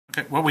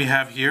Okay, what we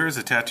have here is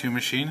a tattoo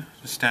machine,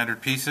 standard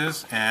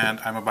pieces, and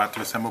I'm about to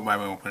assemble by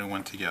putting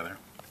one together.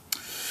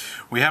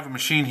 We have a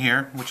machine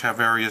here which have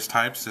various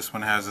types. This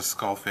one has a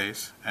skull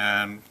face,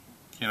 and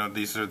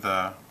these are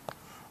the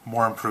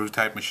more improved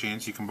type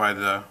machines. You can buy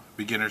the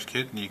beginner's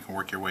kit and you can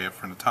work your way up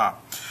from the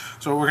top.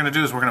 So what we're going to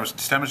do is we're going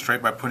to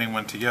demonstrate by putting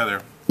one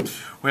together.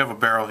 We have a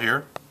barrel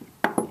here,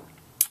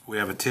 we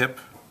have a tip,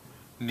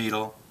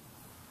 needle,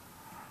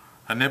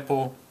 a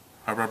nipple,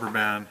 a rubber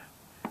band,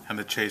 and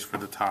the chase for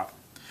the top.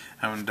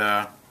 And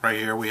right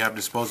here we have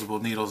disposable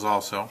needles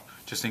also,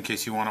 just in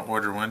case you want to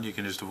order one. You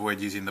can just avoid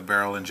using the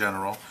barrel in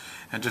general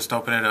and just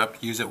open it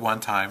up, use it one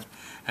time,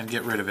 and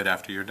get rid of it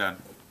after you're done.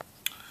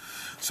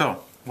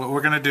 So what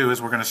we're going to do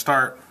is we're going to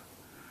start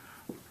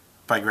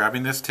by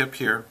grabbing this tip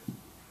here.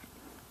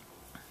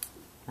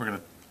 We're going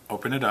to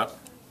open it up,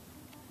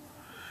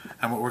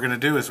 and what we're going to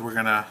do is we're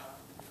going to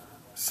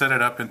set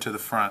it up into the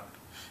front.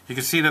 You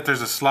can see that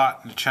there's a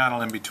slot and a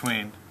channel in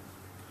between,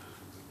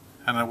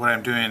 and what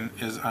I'm doing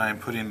is I'm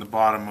putting the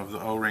bottom of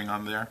the O-ring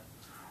on there,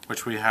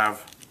 which we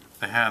have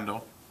the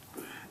handle,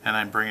 and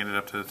I'm bringing it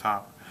up to the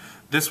top.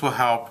 This will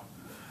help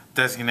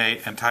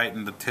designate and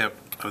tighten the tip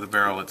of the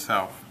barrel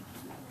itself.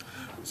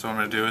 So what I'm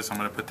going to do is I'm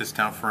going to put this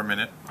down for a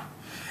minute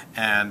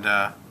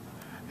and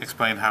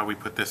explain how we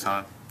put this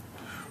on.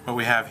 What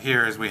we have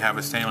here is we have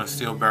a stainless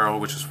steel barrel,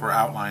 which is for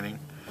outlining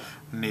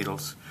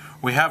needles.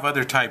 We have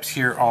other types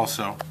here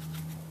also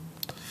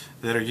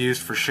that are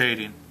used for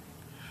shading.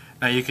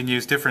 Now you can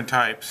use different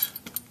types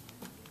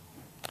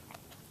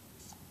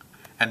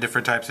and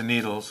different types of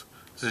needles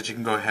so that you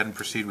can go ahead and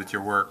proceed with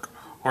your work.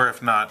 Or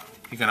if not,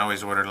 you can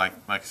always order, like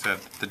I said,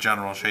 the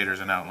general shaders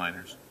and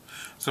outliners.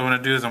 So what I'm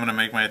going to do is I'm going to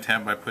make my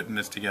attempt by putting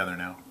this together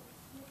now.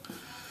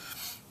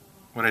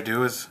 What I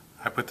do is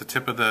I put the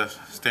tip of the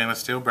stainless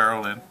steel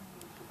barrel in,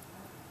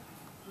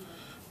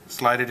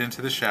 slide it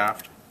into the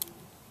shaft,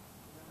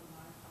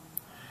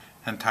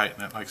 and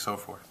tighten it like so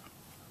forth.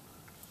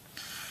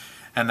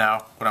 And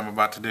now what I'm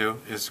about to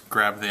do is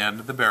grab the end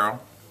of the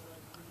barrel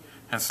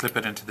and slip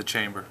it into the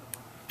chamber.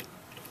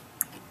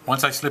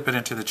 Once I slip it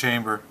into the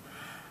chamber,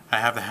 I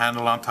have the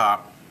handle on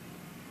top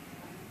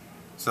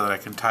so that I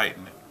can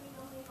tighten it,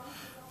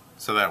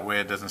 so that way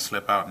it doesn't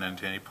slip out and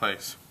into any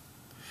place.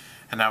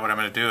 And now what I'm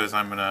going to do is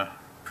I'm going to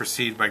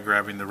proceed by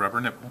grabbing the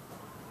rubber nipple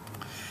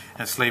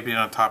and sleeping it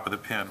on top of the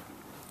pin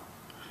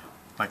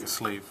like a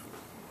sleeve.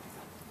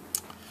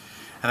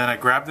 And then I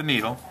grab the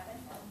needle,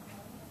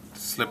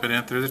 slip it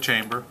in through the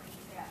chamber,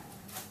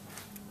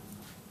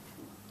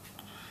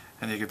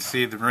 and you can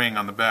see the ring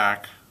on the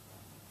back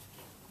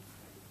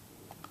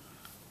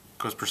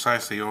goes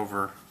precisely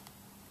over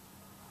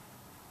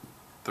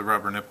the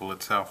rubber nipple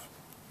itself.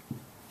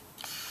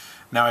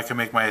 Now I can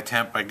make my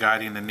attempt by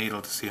guiding the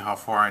needle to see how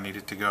far I need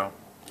it to go.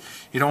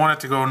 You don't want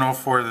it to go no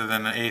further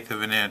than 1/8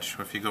 of an inch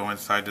if you go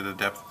inside to the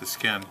depth of the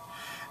skin.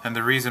 And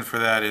the reason for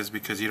that is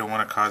because you don't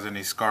want to cause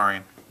any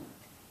scarring.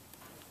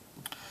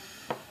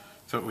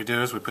 So what we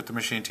do is we put the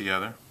machine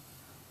together,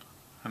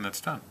 and that's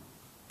done.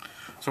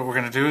 So what we're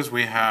going to do is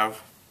we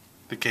have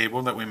the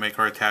cable that we make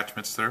our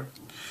attachments through.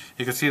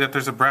 You can see that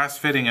there's a brass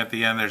fitting at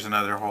the end. There's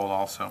another hole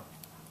also.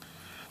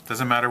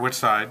 Doesn't matter which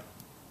side.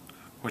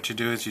 What you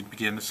do is you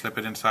begin to slip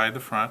it inside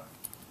the front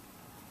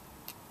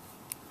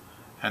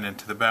and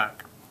into the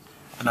back.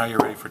 And now you're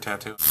ready for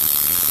tattoo.